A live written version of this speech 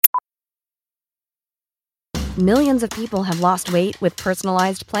Millions of people have lost weight with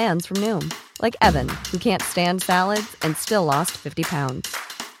personalized plans from Noom. Like Evan, who can't stand salads and still lost 50 pounds.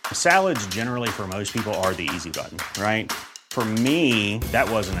 Salads generally for most people are the easy button, right? For me,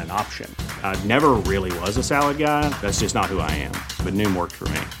 that wasn't an option. I never really was a salad guy. That's just not who I am. But Noom worked for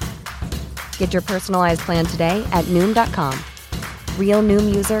me. Get your personalized plan today at Noom.com. Real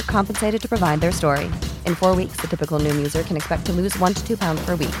Noom user compensated to provide their story. In 4 weeks, the typical Noom user can expect to lose 1 to 2 pounds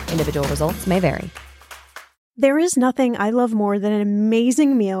per week. Individual results may vary. There is nothing I love more than an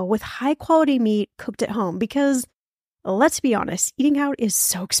amazing meal with high-quality meat cooked at home because, let's be honest, eating out is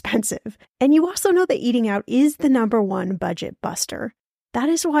so expensive. And you also know that eating out is the #1 budget buster. That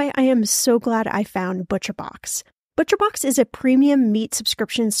is why I am so glad I found ButcherBox. ButcherBox is a premium meat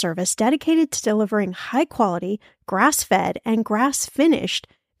subscription service dedicated to delivering high-quality, grass-fed, and grass-finished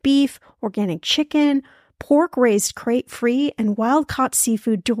beef, organic chicken, pork raised crate-free, and wild-caught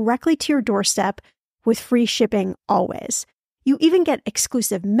seafood directly to your doorstep with free shipping always. You even get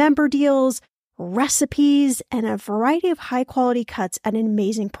exclusive member deals, recipes, and a variety of high-quality cuts at an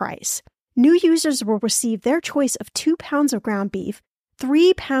amazing price. New users will receive their choice of 2 pounds of ground beef,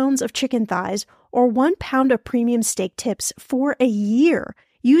 3 pounds of chicken thighs, or 1 pound of premium steak tips for a year.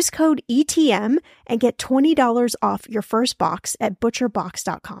 Use code ETM and get $20 off your first box at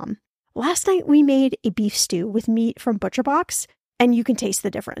butcherbox.com. Last night we made a beef stew with meat from ButcherBox, and you can taste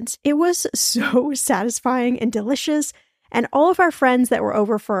the difference. It was so satisfying and delicious, and all of our friends that were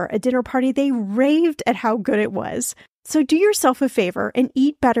over for a dinner party, they raved at how good it was. So do yourself a favor and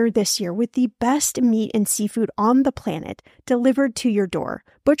eat better this year with the best meat and seafood on the planet delivered to your door.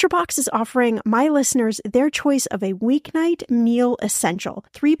 ButcherBox is offering my listeners their choice of a weeknight meal essential: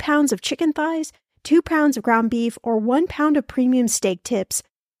 3 pounds of chicken thighs, 2 pounds of ground beef, or 1 pound of premium steak tips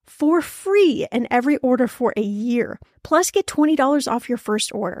for free in every order for a year. Plus, get $20 off your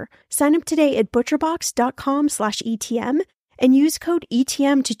first order. Sign up today at butcherbox.com/ETM and use code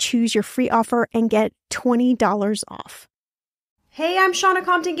ETM to choose your free offer and get $20 off. Hey, I'm Shauna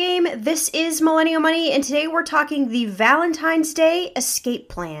Compton Game. This is Millennial Money, and today we're talking the Valentine's Day escape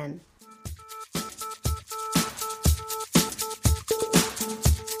plan.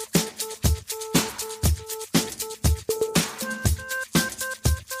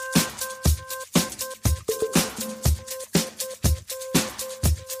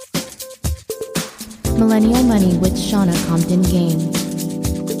 Millennial Money with Shauna Compton Game.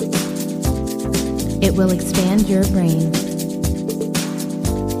 It will expand your brain.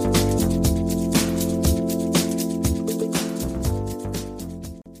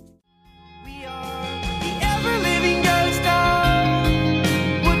 We are the ever-living ghost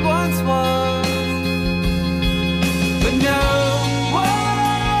of what once was, but no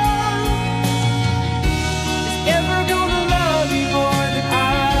one is ever gonna love you more than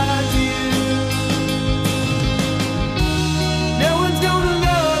I do. No one's gonna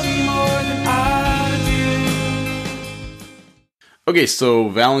love you more than I do. Okay, so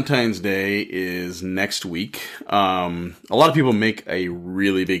Valentine's Day is next week. A lot of people make a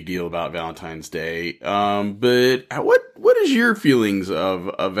really big deal about Valentine's Day. But what is your feelings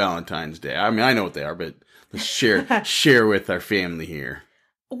of Valentine's Day? I mean, I know what they are, but let's share with our family here.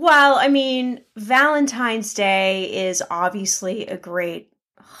 Well, I mean, Valentine's Day is obviously a great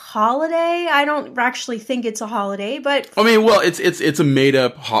holiday. I don't actually think it's a holiday, but I mean, well, it's a made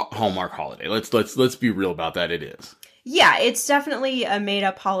up Hallmark holiday. Let's be real about that. It is. yeah, it's definitely a made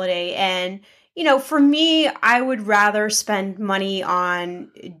up holiday. And, you know, for me, I would rather spend money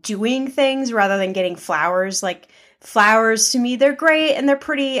on doing things rather than getting flowers. Like, flowers to me, they're great and they're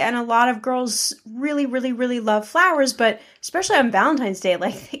pretty. And a lot of girls really, really, really love flowers. But especially on Valentine's Day,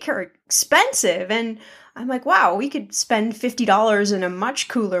 like, they are expensive. And I'm like, wow, we could spend $50 in a much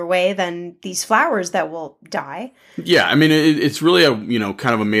cooler way than these flowers that will die. Yeah, I mean, it's really a,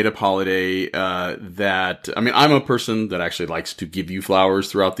 kind of a made up holiday, that, I mean, I'm a person that actually likes to give you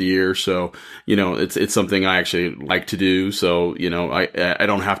flowers throughout the year. So, it's something I actually like to do. So, I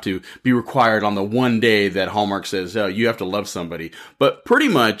don't have to be required on the one day that Hallmark says, oh, you have to love somebody. But pretty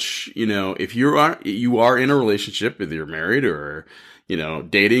much, if you are in a relationship, whether you're married or,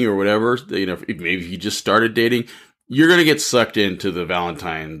 dating or whatever, maybe if you just started dating, you're going to get sucked into the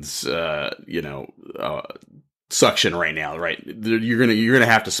Valentine's, suction right now, right? You're going to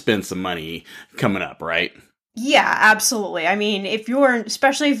have to spend some money coming up, right? Yeah, absolutely. I mean,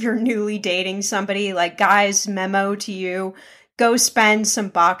 especially if you're newly dating somebody, like, guys, memo to you, go spend some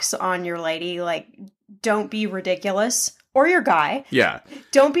bucks on your lady. Like, don't be ridiculous. Or your guy. Yeah.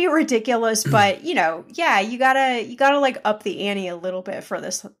 Don't be ridiculous, but, yeah, you gotta like up the ante a little bit for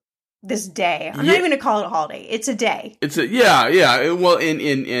this this day. I'm not even gonna call it a holiday. It's a day. It's a yeah. Well,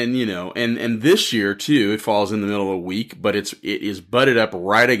 and this year too, it falls in the middle of a week, but it is butted up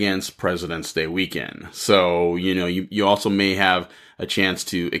right against President's Day weekend. So you also may have a chance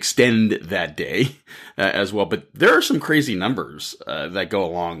to extend that day as well. But there are some crazy numbers that go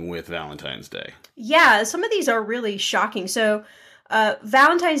along with Valentine's Day. Yeah, some of these are really shocking. So.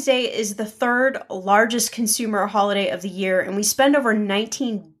 Valentine's Day is the third largest consumer holiday of the year, and we spend over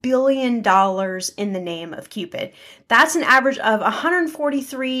 $19 billion in the name of Cupid. That's an average of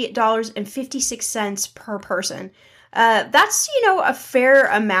 $143.56 per person. That's, a fair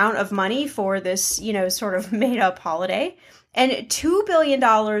amount of money for this, sort of made-up holiday. And $2 billion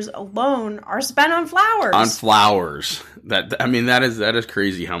alone are spent on flowers. On flowers. That is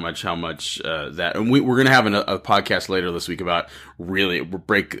crazy how much that, and we're going to have a podcast later this week about really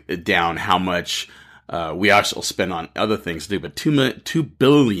break down how much we also spend on other things too, but $2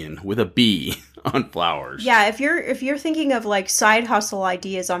 billion with a B on flowers. Yeah, if you're thinking of like side hustle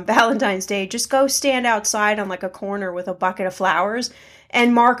ideas on Valentine's Day, just go stand outside on like a corner with a bucket of flowers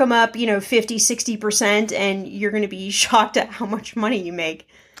and mark them up, 50, 60%, and you're going to be shocked at how much money you make.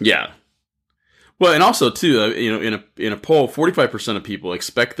 Yeah. Well, and also too, in a poll, 45% of people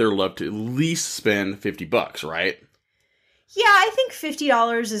expect their love to at least spend $50, right? Yeah, I think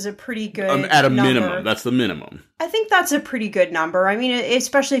 $50 is a pretty good at a number. Minimum. That's the minimum. I think that's a pretty good number. I mean,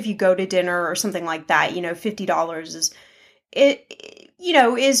 especially if you go to dinner or something like that, $50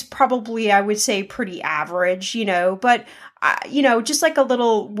 is probably, I would say, pretty average, but just like a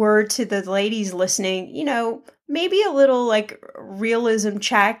little word to the ladies listening, maybe a little like realism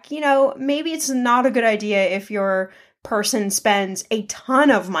check, maybe it's not a good idea if your person spends a ton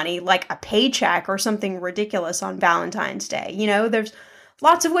of money, like a paycheck or something ridiculous on Valentine's Day. There's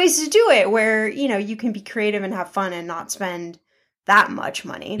lots of ways to do it where, you can be creative and have fun and not spend that much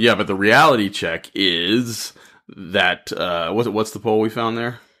money. Yeah, but the reality check is that, what's the poll we found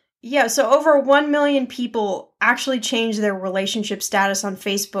there? Yeah, so over 1 million people actually changed their relationship status on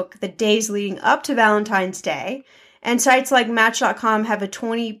Facebook the days leading up to Valentine's Day. And sites like Match.com have a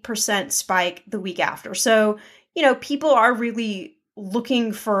 20% spike the week after. So, people are really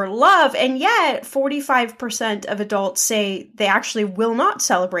looking for love. And yet 45% of adults say they actually will not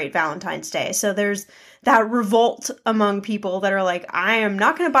celebrate Valentine's Day. So there's that revolt among people that are like, I am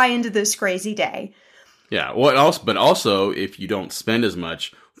not going to buy into this crazy day. Yeah. But also, if you don't spend as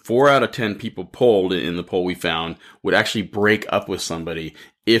much, 4 out of 10 people polled in the poll we found would actually break up with somebody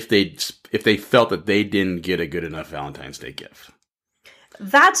if they felt that they didn't get a good enough Valentine's Day gift.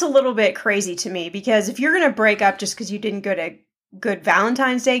 That's a little bit crazy to me, because if you're going to break up just because you didn't get a good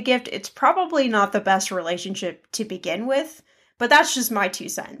Valentine's Day gift, it's probably not the best relationship to begin with. But that's just my 2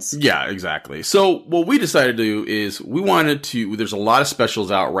 cents. Yeah, exactly. So what we decided to do is there's a lot of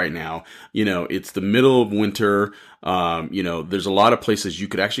specials out right now. It's the middle of winter. There's a lot of places you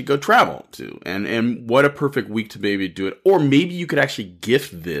could actually go travel to. And what a perfect week to maybe do it. Or maybe you could actually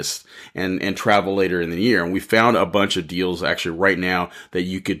gift this and travel later in the year. And we found a bunch of deals actually right now that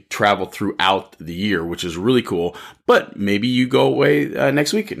you could travel throughout the year, which is really cool. But maybe you go away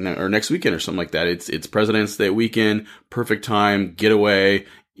next weekend or something like that. It's President's Day weekend, perfect time, get away.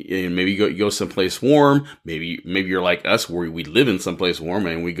 And maybe you go someplace warm. Maybe you're like us, where we live in someplace warm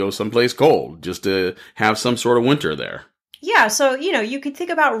and we go someplace cold just to have some sort of winter there. Yeah, so you could think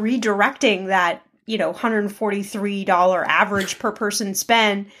about redirecting that $143 average per person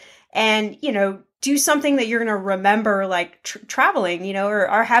spend, and do something that you're going to remember, like traveling,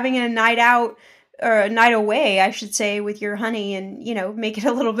 or having a night out. Or a night away, I should say, with your honey, and, make it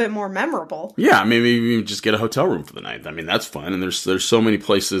a little bit more memorable. Yeah, maybe you just get a hotel room for the night. I mean, that's fun. And there's so many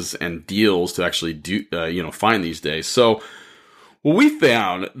places and deals to actually do, find these days. So what we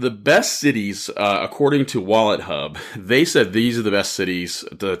found, the best cities, according to Wallet Hub, they said these are the best cities,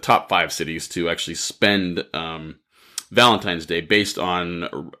 the top 5 cities to actually spend, Valentine's Day based on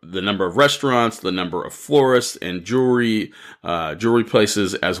the number of restaurants, the number of florists and jewelry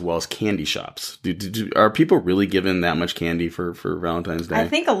places, as well as candy shops. Are people really giving that much candy for Valentine's Day? I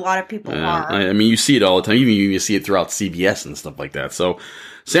think a lot of people are. I mean, you see it all the time. Even you see it throughout CVS and stuff like that. So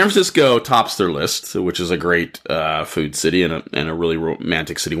San Francisco tops their list, which is a great food city and a really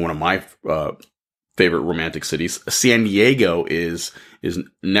romantic city. One of my favorite romantic cities. San Diego is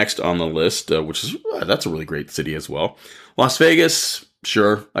next on the list, which is that's a really great city as well. Las Vegas,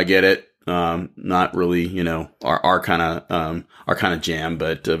 sure, I get it. Not really, our kind of jam,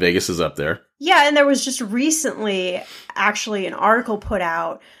 but Vegas is up there. Yeah, and there was just recently actually an article put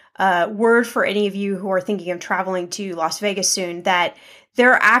out, word for any of you who are thinking of traveling to Las Vegas soon, that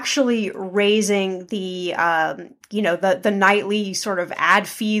they're actually raising the, the nightly sort of ad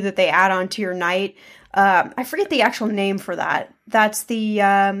fee that they add onto your night. I forget the actual name for that. That's the,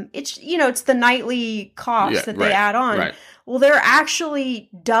 it's the nightly cost that they add on. Right. Well, they're actually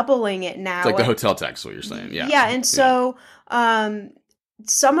doubling it now. It's like the hotel tax, what you're saying. Yeah. Yeah. And so,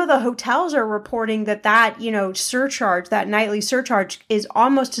 some of the hotels are reporting that surcharge, that nightly surcharge is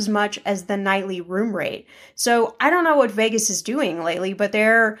almost as much as the nightly room rate. So I don't know what Vegas is doing lately, but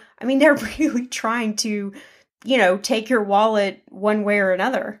they're really trying to, take your wallet one way or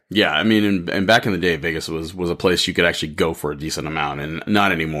another. Yeah. I mean, and back in the day, Vegas was a place you could actually go for a decent amount, and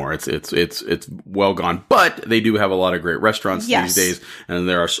not anymore. It's well gone, but they do have a lot of great restaurants these days. And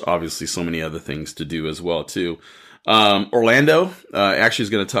there are obviously so many other things to do as well, too. Orlando, actually is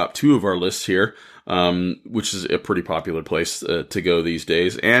going to top 2 of our lists here, which is a pretty popular place to go these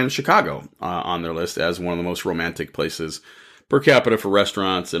days, and Chicago, on their list as one of the most romantic places per capita for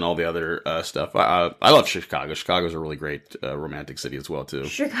restaurants and all the other stuff. I love Chicago. Chicago's a really great romantic city as well, too.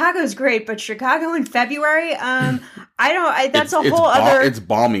 Chicago's great, but Chicago in February, it's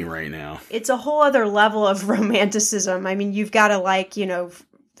balmy right now. It's a whole other level of romanticism. I mean, you've got to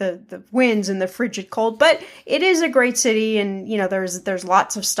the winds and the frigid cold, but it is a great city, and there's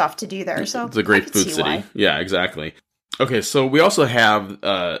lots of stuff to do there. So it's a great food city. Why. Yeah, exactly. Okay, so we also have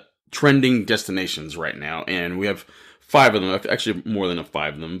trending destinations right now, and we have 5 of them, actually more than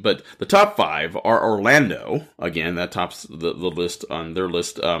 5 of them, but the top 5 are Orlando. Again, that tops the list on their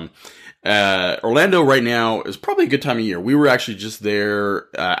list. Orlando right now is probably a good time of year. We were actually just there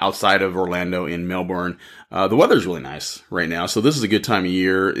outside of Orlando in Melbourne. The weather's really nice right now, so this is a good time of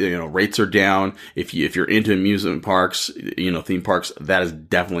year. Rates are down. If you're into amusement parks, theme parks, that is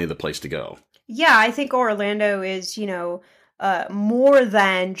definitely the place to go. Yeah, I think Orlando is, more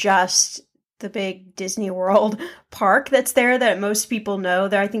than just the big Disney World park that's there that most people know.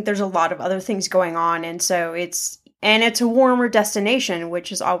 I think there's a lot of other things going on, and so it's a warmer destination,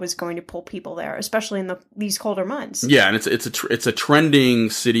 which is always going to pull people there, especially in these colder months. Yeah, and it's a trending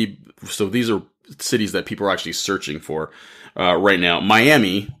city. So these are cities that people are actually searching for right now.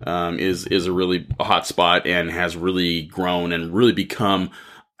 Miami is a really hot spot and has really grown and really become.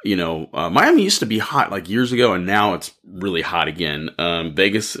 Miami used to be hot like years ago, and now it's really hot again.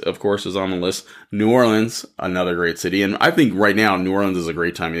 Vegas, of course, is on the list. New Orleans, another great city. And I think right now, New Orleans is a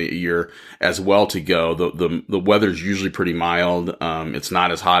great time of year as well to go. The weather's usually pretty mild. It's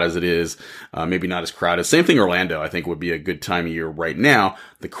not as hot as it is. Maybe not as crowded. Same thing, Orlando, I think would be a good time of year right now.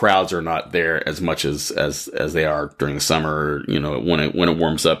 The crowds are not there as much as they are during the summer, when it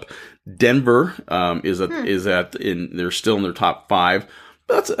warms up. Denver, they're still in their top 5.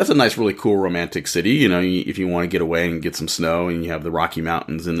 That's a nice, really cool, romantic city. If you want to get away and get some snow, and you have the Rocky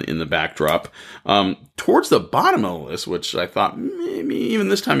Mountains in the backdrop. Towards the bottom of the list, which I thought maybe even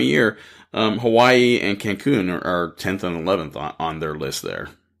this time of year, Hawaii and Cancun are 10th and 11th on their list there.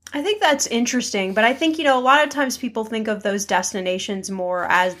 I think that's interesting, but I think, a lot of times people think of those destinations more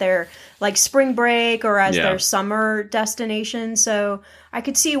as their like spring break or as their summer destination. So I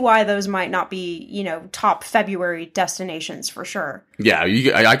could see why those might not be, top February destinations for sure. Yeah,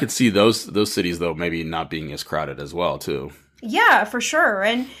 I could see those cities, though, maybe not being as crowded as well, too. Yeah, for sure.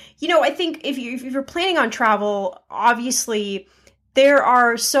 And, I think if you're planning on travel, obviously there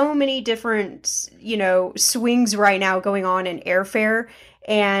are so many different, swings right now going on in airfare.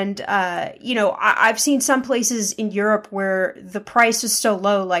 And, I've seen some places in Europe where the price is so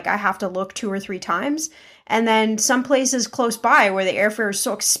low, like I have to look 2 or 3 times. And then some places close by where the airfare is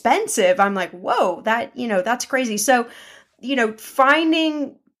so expensive, I'm like, whoa, that's crazy. So,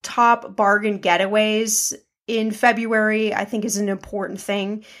 finding top bargain getaways in February, I think is an important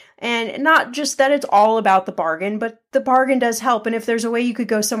thing. And not just that it's all about the bargain, but the bargain does help. And if there's a way you could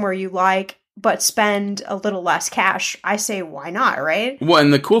go somewhere you like, but spend a little less cash, I say, why not, right? Well,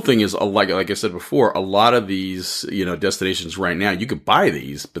 and the cool thing is, like I said before, a lot of these, destinations right now, you could buy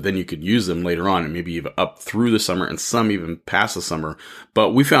these, but then you could use them later on and maybe even up through the summer and some even past the summer.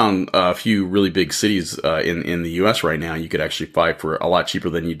 But we found a few really big cities in the U.S. right now you could actually buy for a lot cheaper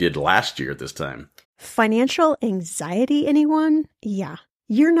than you did last year at this time. Financial anxiety, anyone? Yeah,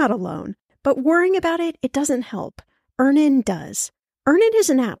 you're not alone. But worrying about it doesn't help. Earnin does. Earnin is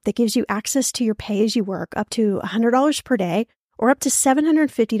an app that gives you access to your pay-as-you-work up to $100 per day or up to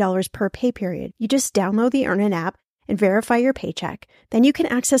 $750 per pay period. You just download the Earnin app and verify your paycheck. Then you can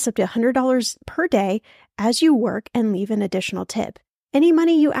access up to $100 per day as you work and leave an additional tip. Any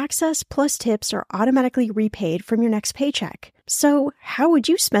money you access plus tips are automatically repaid from your next paycheck. So how would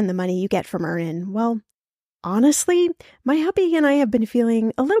you spend the money you get from Earnin? Well, Honestly, my hubby and I have been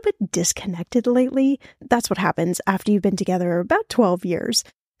feeling a little bit disconnected lately. That's what happens after you've been together about 12 years.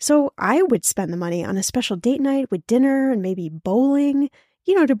 So I would spend the money on a special date night with dinner and maybe bowling,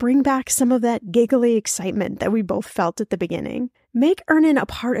 to bring back some of that giggly excitement that we both felt at the beginning. Make Earnin a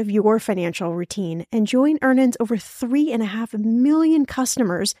part of your financial routine and join Earnin's over 3.5 million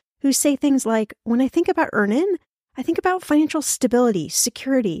customers who say things like, when I think about Earnin, I think about financial stability,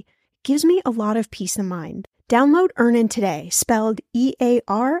 security. It gives me a lot of peace of mind. Download Earnin today, spelled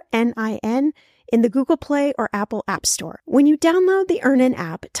EARNIN, in the Google Play or Apple App Store. When you download the Earnin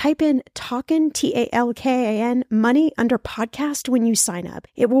app, type in Talkin', TALKAN, money under podcast when you sign up.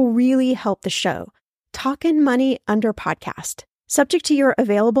 It will really help the show. Talkin' money under podcast. Subject to your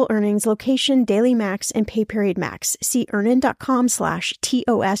available earnings, location, daily max, and pay period max. See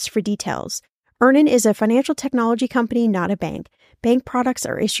earnin.com/TOS for details. Earnin is a financial technology company, not a bank. Bank products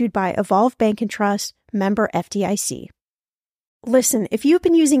are issued by Evolve Bank and Trust, member FDIC. Listen, if you've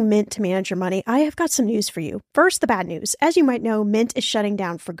been using Mint to manage your money, I have got some news for you. First, the bad news. As you might know, Mint is shutting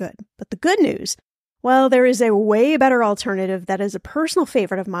down for good. But the good news, well, there is a way better alternative that is a personal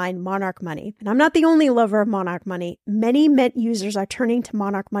favorite of mine, Monarch Money. And I'm not the only lover of Monarch Money. Many Mint users are turning to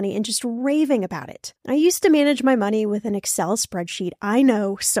Monarch Money and just raving about it. I used to manage my money with an Excel spreadsheet. I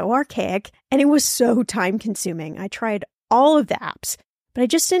know, so archaic, and it was so time-consuming. I tried all of the apps, but I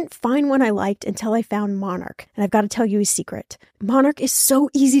just didn't find one I liked until I found Monarch. And I've got to tell you a secret. Monarch is so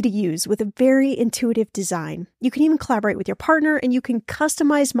easy to use with a very intuitive design. You can even collaborate with your partner and you can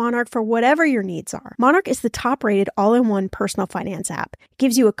customize Monarch for whatever your needs are. Monarch is the top-rated all-in-one personal finance app. It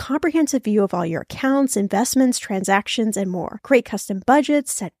gives you a comprehensive view of all your accounts, investments, transactions, and more. Create custom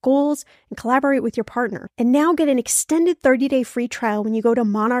budgets, set goals, and collaborate with your partner. And now get an extended 30-day free trial when you go to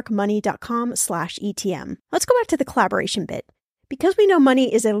monarchmoney.com/ETM. Let's go back to the collaboration bit. Because we know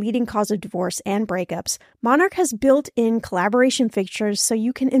money is a leading cause of divorce and breakups, Monarch has built-in collaboration features so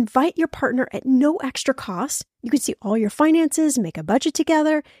you can invite your partner at no extra cost. You can see all your finances, make a budget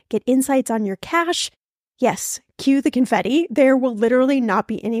together, get insights on your cash. Yes, cue the confetti. There will literally not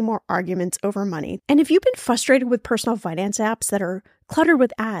be any more arguments over money. And if you've been frustrated with personal finance apps that are cluttered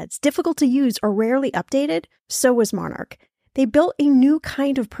with ads, difficult to use, or rarely updated, so was Monarch. They built a new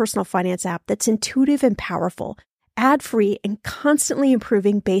kind of personal finance app that's intuitive and powerful, ad-free, and constantly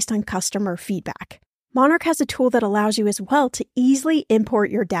improving based on customer feedback. Monarch has a tool that allows you as well to easily import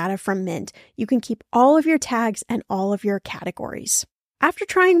your data from Mint. You can keep all of your tags and all of your categories. After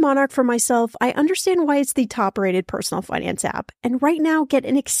trying Monarch for myself, I understand why it's the top-rated personal finance app. And right now, get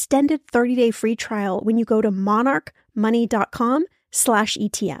an extended 30-day free trial when you go to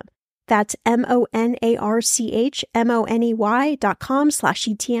monarchmoney.com/ETM. That's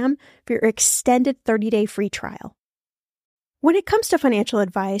monarchmoney.com/ETM for your extended 30-day free trial. When it comes to financial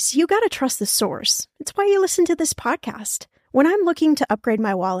advice, you gotta trust the source. It's why you listen to this podcast. When I'm looking to upgrade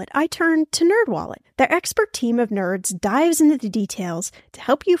my wallet, I turn to NerdWallet. Their expert team of nerds dives into the details to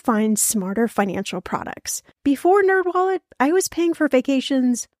help you find smarter financial products. Before NerdWallet, I was paying for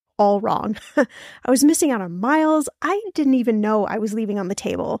vacations all wrong. I was missing out on miles I didn't even know I was leaving on the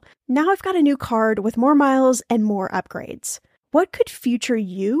table. Now I've got a new card with more miles and more upgrades. What could future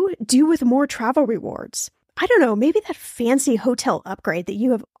you do with more travel rewards? I don't know, maybe that fancy hotel upgrade that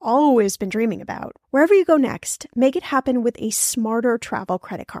you have always been dreaming about. Wherever you go next, make it happen with a smarter travel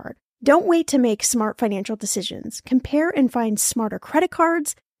credit card. Don't wait to make smart financial decisions. Compare and find smarter credit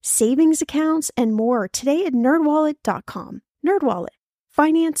cards, savings accounts, and more today at nerdwallet.com. NerdWallet.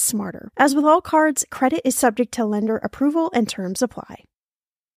 Finance smarter. As with all cards, credit is subject to lender approval and terms apply.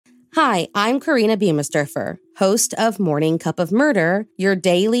 Hi, I'm Karina Beamisturfer, host of Morning Cup of Murder, your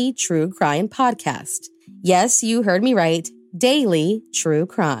daily true crime podcast. Yes, you heard me right. Daily true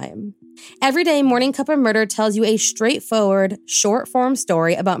crime. Every day, Morning Cup of Murder tells you a straightforward, short-form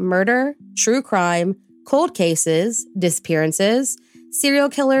story about murder, true crime, cold cases, disappearances, serial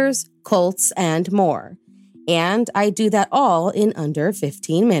killers, cults, and more. And I do that all in under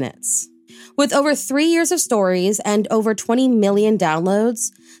 15 minutes. With over 3 years of stories and over 20 million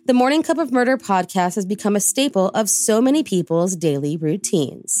downloads, the Morning Cup of Murder podcast has become a staple of so many people's daily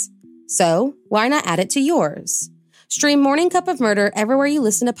routines. So, why not add it to yours? Stream Morning Cup of Murder everywhere you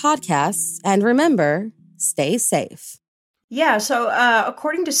listen to podcasts, and remember, stay safe. Yeah, so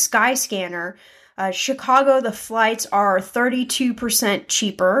according to Skyscanner, Chicago, the flights are 32%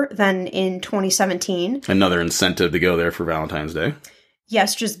 cheaper than in 2017. Another incentive to go there for Valentine's Day.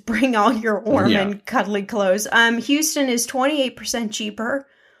 Yes, just bring all your warm and cuddly clothes. Houston is 28% cheaper.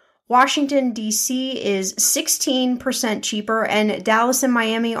 Washington, D.C. is 16% cheaper, and Dallas and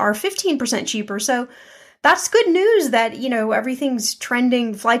Miami are 15% cheaper. So that's good news that, everything's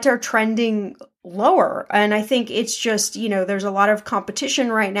trending. Flights are trending lower. And I think it's just, there's a lot of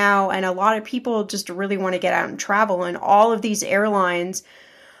competition right now, and a lot of people just really want to get out and travel. And all of these airlines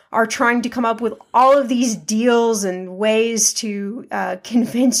are trying to come up with all of these deals and ways to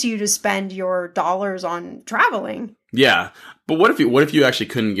convince you to spend your dollars on traveling. Yeah, but what if you actually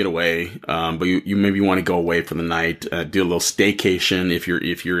couldn't get away, but you maybe want to go away for the night, do a little staycation if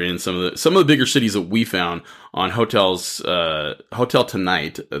you're in some of the bigger cities that we found on hotels, Hotel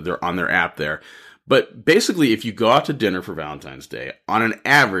Tonight, they're on their app there. But basically, if you go out to dinner for Valentine's Day, on an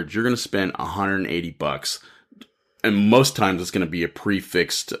average, you're going to spend $180. And most times it's going to be a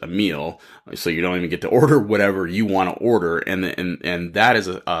prefixed meal, so you don't even get to order whatever you want to order, and that is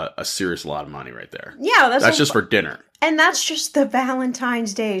a serious lot of money right there. Yeah, that's just for dinner, and that's just the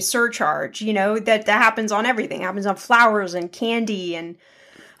Valentine's Day surcharge. That happens on everything. It happens on flowers and candy and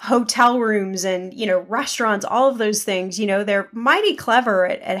hotel rooms and restaurants. All of those things. They're mighty clever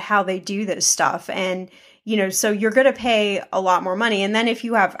at how they do this stuff, and so you're going to pay a lot more money. And then if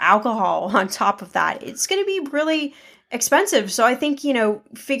you have alcohol on top of that, it's going to be really expensive. So I think,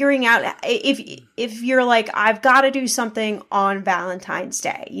 figuring out if you're like, I've got to do something on Valentine's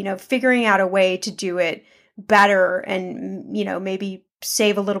Day, figuring out a way to do it better and, maybe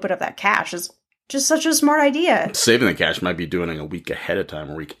save a little bit of that cash is just such a smart idea. Saving the cash might be doing it a week ahead of time,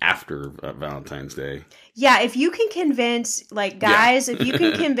 a week after Valentine's Day. Yeah, if you can convince, if you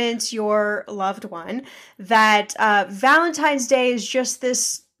can convince your loved one that Valentine's Day is just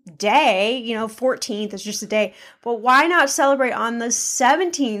this day, 14th is just a day, but why not celebrate on the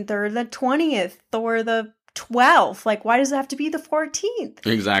 17th or the 20th or the 12th? Why does it have to be the 14th?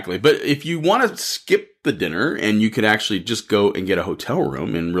 Exactly. But if you want to skip the dinner and you could actually just go and get a hotel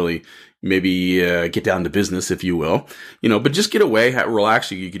room and really maybe get down to business, if you will, but just get away,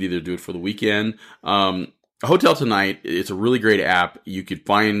 relax. You could either do it for the weekend. Hotel Tonight, it's a really great app. You could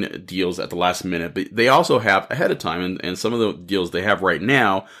find deals at the last minute, but they also have ahead of time, and some of the deals they have right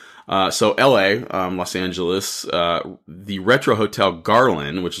now. So LA, Los Angeles, the Retro Hotel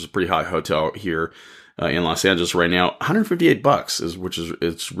Garland, which is a pretty hot hotel here in Los Angeles right now, $158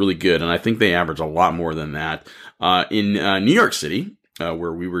 it's really good. And I think they average a lot more than that. In New York City,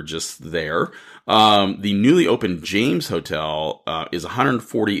 where we were just there, the newly opened James Hotel is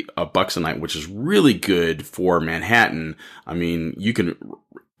 $140 a night, which is really good for Manhattan. I mean, you can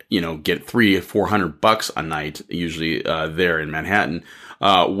get $300-400 a night usually there in Manhattan.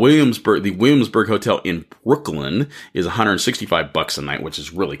 The Williamsburg Hotel in Brooklyn is $165 a night, which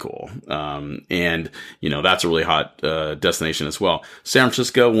is really cool. And that's a really hot destination as well. San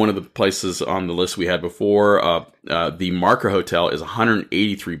Francisco, one of the places on the list we had before, the Marker Hotel is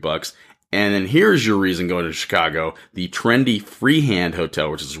 $183. And then here's your reason going to Chicago, the trendy Freehand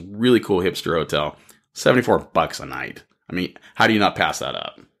Hotel, which is a really cool hipster hotel, $74 a night. I mean, how do you not pass that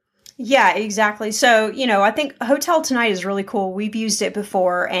up? Yeah, exactly. So, I think Hotel Tonight is really cool. We've used it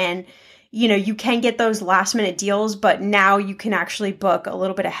before, and, you can get those last minute deals, but now you can actually book a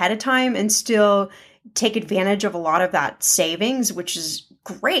little bit ahead of time and still take advantage of a lot of that savings, which is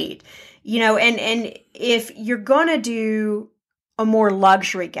great. And if you're going to do a more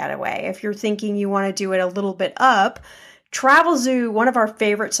luxury getaway, if you're thinking you want to do it a little bit up, Travel Zoo, one of our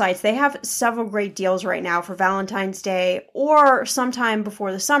favorite sites, they have several great deals right now for Valentine's Day or sometime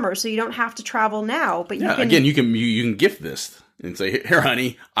before the summer, so you don't have to travel now. But you can gift this and say, "Here,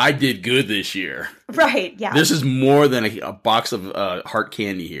 honey, I did good this year." Right? Yeah. This is more than a box of heart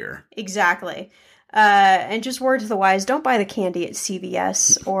candy here. Exactly. And just word to the wise, don't buy the candy at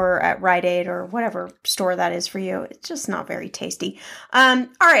CVS or at Rite Aid or whatever store that is for you. It's just not very tasty. All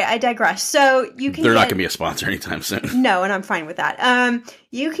right, I digress. So they're not going to be a sponsor anytime soon. No, and I'm fine with that.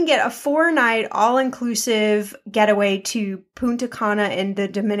 You can get a 4-night all-inclusive getaway to Punta Cana in the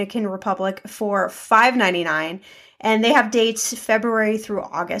Dominican Republic for $5.99. And they have dates February through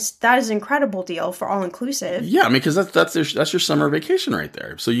August. That is an incredible deal for all-inclusive. Yeah, I mean, because that's your summer vacation right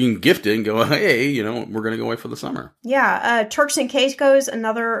there. So you can gift it and go, hey, we're going to go away for the summer. Yeah, Turks and Caicos,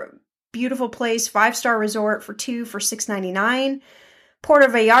 another beautiful place, 5-star resort for $6.99. Puerto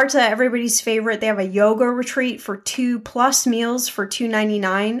Vallarta, everybody's favorite. They have a yoga retreat for 2+ meals for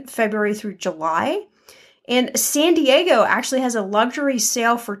 $2.99, February through July. And San Diego actually has a luxury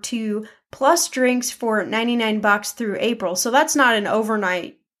sale for 2+ drinks for $99 through April. So that's not an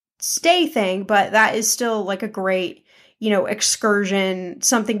overnight stay thing, but that is still like a great, excursion,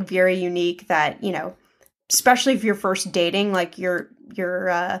 something very unique that, especially if you're first dating, like you're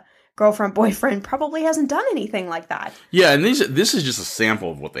girlfriend, boyfriend probably hasn't done anything like that. Yeah, and this is just a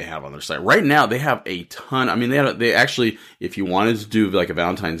sample of what they have on their site. Right now, they have a ton. I mean, they actually, if you wanted to do like a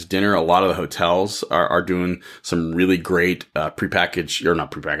Valentine's dinner, a lot of the hotels are doing some really great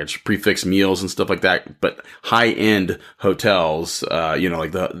prefix meals and stuff like that. But high-end hotels,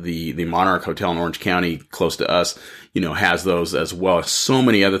 like the Monarch Hotel in Orange County, close to us, has those as well as so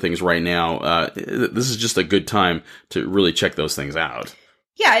many other things right now. This is just a good time to really check those things out.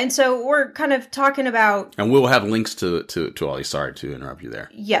 Yeah, and so we're kind of talking about... And we'll have links to all these. Sorry to interrupt you there.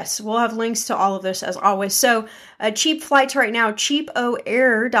 Yes, we'll have links to all of this as always. So cheap flights right now,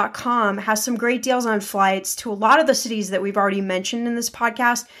 cheapoair.com has some great deals on flights to a lot of the cities that we've already mentioned in this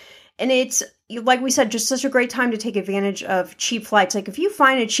podcast. And it's, like we said, just such a great time to take advantage of cheap flights. Like if you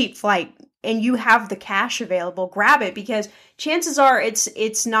find a cheap flight and you have the cash available, grab it, because chances are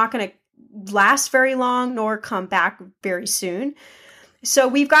it's not going to last very long nor come back very soon. So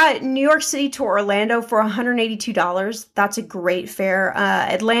we've got New York City to Orlando for $182. That's a great fare.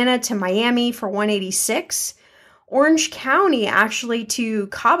 Atlanta to Miami for $186. Orange County actually to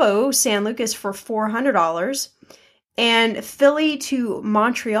Cabo San Lucas for $400. And Philly to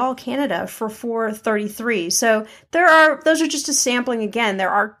Montreal, Canada for $433. So those are just a sampling. Again,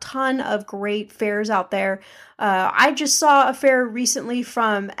 there are a ton of great fares out there. I just saw a fare recently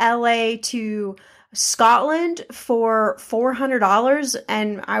from LA to Scotland for $400,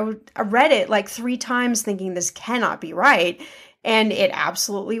 and I read it like 3 times thinking this cannot be right, and it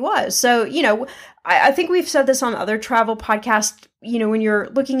absolutely was. So, I think we've said this on other travel podcasts, when you're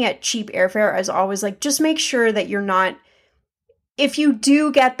looking at cheap airfare, as always, like just make sure that you're not, if you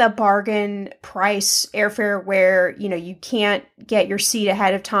do get the bargain price airfare where, you can't get your seat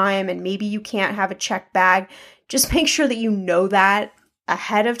ahead of time and maybe you can't have a checked bag, just make sure that you know that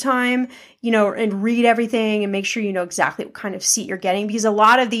ahead of time, and read everything and make sure you know exactly what kind of seat you're getting, because a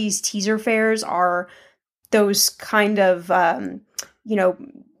lot of these teaser fares are those kind of,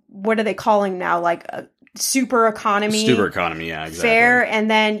 what are they calling now? Like a super economy. Yeah, exactly. Fare.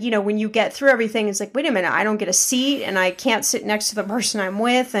 And then, when you get through everything, it's like, wait a minute, I don't get a seat and I can't sit next to the person I'm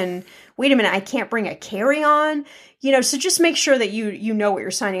with. And wait a minute, I can't bring a carry-on. So just make sure that you know what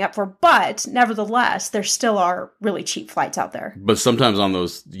you're signing up for. But nevertheless, there still are really cheap flights out there. But sometimes on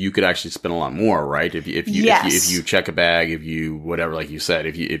those, you could actually spend a lot more, right? If you check a bag, if you whatever, like you said,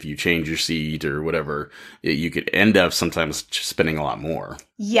 if you change your seat or whatever, you could end up sometimes spending a lot more.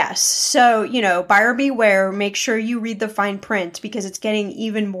 Yes. So, buyer beware. Make sure you read the fine print, because it's getting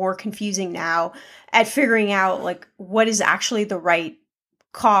even more confusing now at figuring out like what is actually the right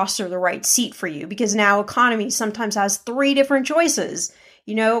cost or the right seat for you, because now economy sometimes has 3 different choices.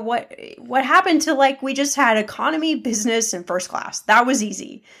 What happened to, like, we just had economy, business, and first class. That was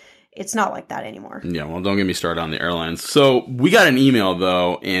easy. It's not like that anymore. Yeah, well, don't get me started on the airlines. So we got an email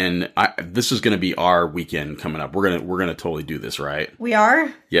though, and this is going to be our weekend coming up. We're gonna totally do this, right? We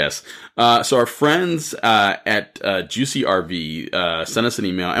are? Yes. So our friends at Juicy RV sent us an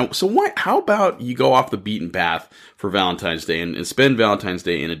email. And so how about you go off the beaten path for Valentine's Day and spend Valentine's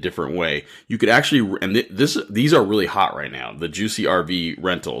Day in a different way? You could actually, and these are really hot right now, the Juicy RV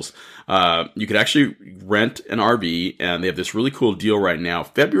rentals. You could actually rent an RV, and they have this really cool deal right now.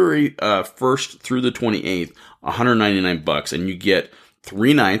 February 1st through the 28th, $199, and you get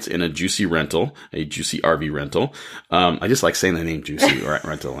 3 nights in a Juicy rental, a Juicy RV rental. I just like saying the name Juicy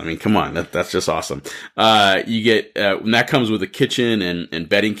rental. I mean, come on, that's just awesome. You get, and that comes with a kitchen and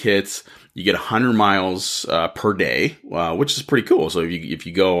bedding kits. You get 100 miles per day, which is pretty cool. So if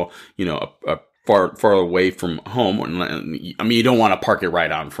you go, far away from home, I mean, you don't want to park it right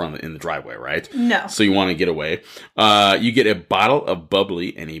out in front in the driveway, right? No. So you want to get away. You get a bottle of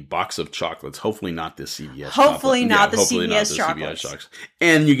bubbly and a box of chocolates. Hopefully not the CVS. Hopefully not the CVS chocolates.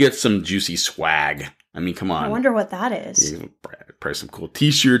 And you get some Juicy swag. I mean, come on. I wonder what that is. Probably some cool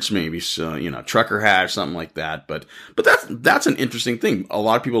T-shirts, maybe trucker hat, something like that. But that's an interesting thing. A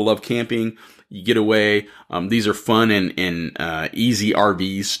lot of people love camping. You get away. These are fun and easy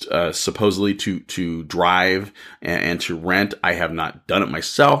RVs, supposedly to drive and to rent. I have not done it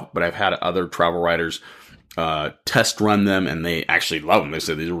myself, but I've had other travel writers test run them, and they actually love them. They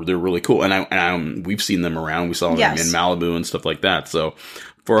said they're really cool, and we've seen them around. We saw them in Malibu and stuff like that. So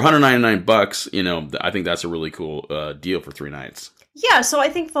for $199, I think that's a really cool deal for 3 nights. Yeah, so I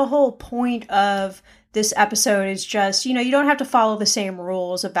think the whole point of this episode is just, you don't have to follow the same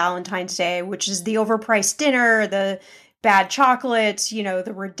rules of Valentine's Day, which is the overpriced dinner, the bad chocolates,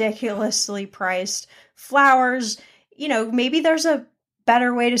 the ridiculously priced flowers. Maybe there's a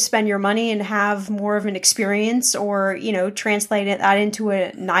better way to spend your money and have more of an experience, or, translate that into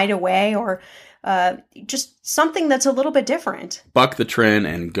a night away, or just something that's a little bit different. Buck the trend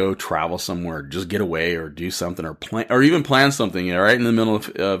and go travel somewhere. Just get away or do something or plan, or even plan something, right in the middle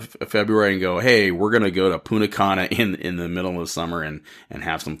of February and go, hey, we're going to go to Punta Cana in the middle of summer and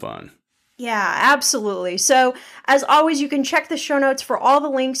have some fun. Yeah, absolutely. So, as always, you can check the show notes for all the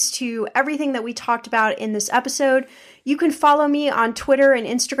links to everything that we talked about in this episode. You can follow me on Twitter and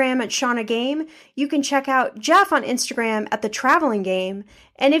Instagram at Shauna Game. You can check out Jeff on Instagram at The Traveling Game.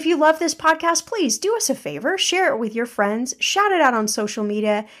 And if you love this podcast, please do us a favor, share it with your friends, shout it out on social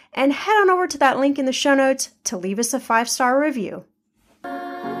media, and head on over to that link in the show notes to leave us a 5-star review.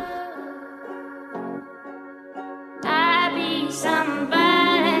 I be somebody.